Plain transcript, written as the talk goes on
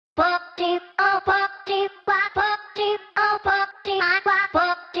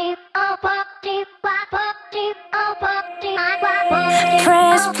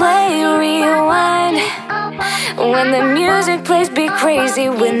Press play, rewind. When the music plays, be crazy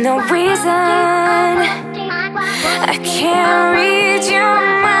with no reason. I can't read your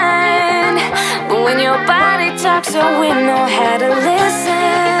mind, but when your body talks, so we know how to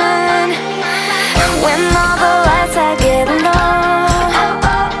listen. When all the lights are getting low,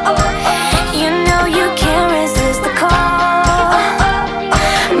 you know you can't resist the call.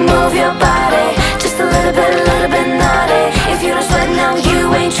 Move your body, just a little bit naughty. If you don't sweat now,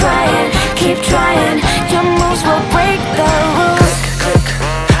 you ain't trying. Keep trying, your moves will break the rules. Click, click,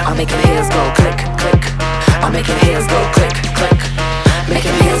 I'll make your heels go click, click. I'll make your heels go click, click. Make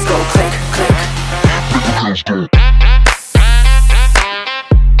your heels go click, click. Make your heels go.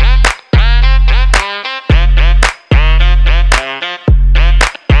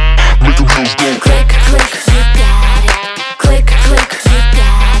 Make your heels go click, click. You got it. Click, click. You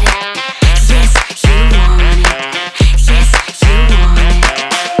got it. Yes, you want it. Yes, you want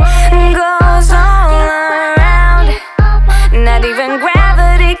it. Goes all around. Not even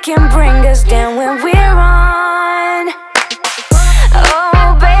gravity can bring us down when we're on.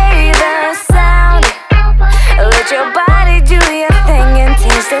 Obey the sound. Let your body do your thing and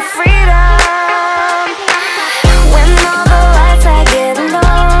taste the freedom. When all the lights are getting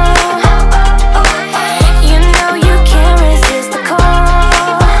low, you know you can't resist the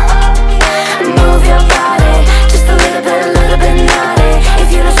call. Move your body, just a little bit naughty. If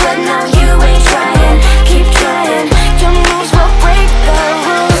you don't sweat now, you ain't trying. Keep trying, your moves will break the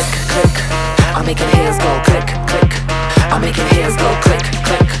rules. click, click. I'll make your heels go click, click. I'll make your heels go click,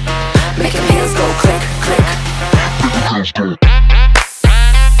 click. Make your heels go click, click. Make your heels go.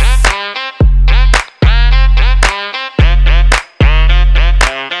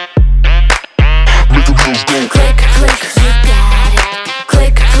 Make your heels go click, click. You got it.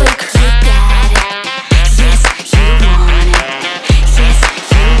 Click, click. You got it. Yes, you want it. Yes,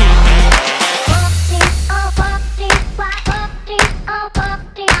 you want it.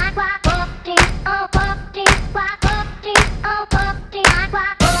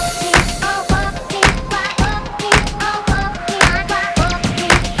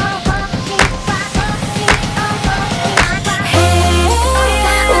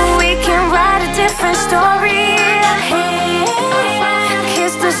 We can write a different story.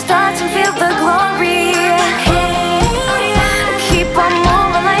 Kiss the stars and feel the glory. Keep on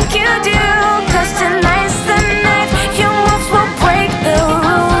moving like you do, 'cause tonight's the night. Your moves will break the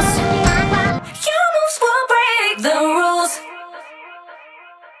rules. Your moves will break the rules.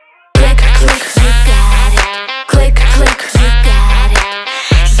 Click, click, you got it. Click, click, you got it.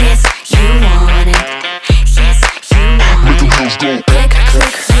 Yes, you want it. Yes, you want Make it. your heels go. Click,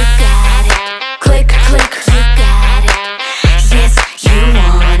 click, you got it. Click, click, you got it. Yes, you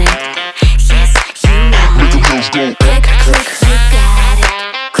want it. Yes, you want Make your it. heels go. Click, click, you got it.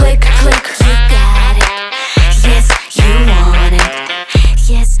 Click, click, you got it. Yes, you want it.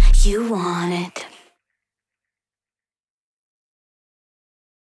 Yes, you want it.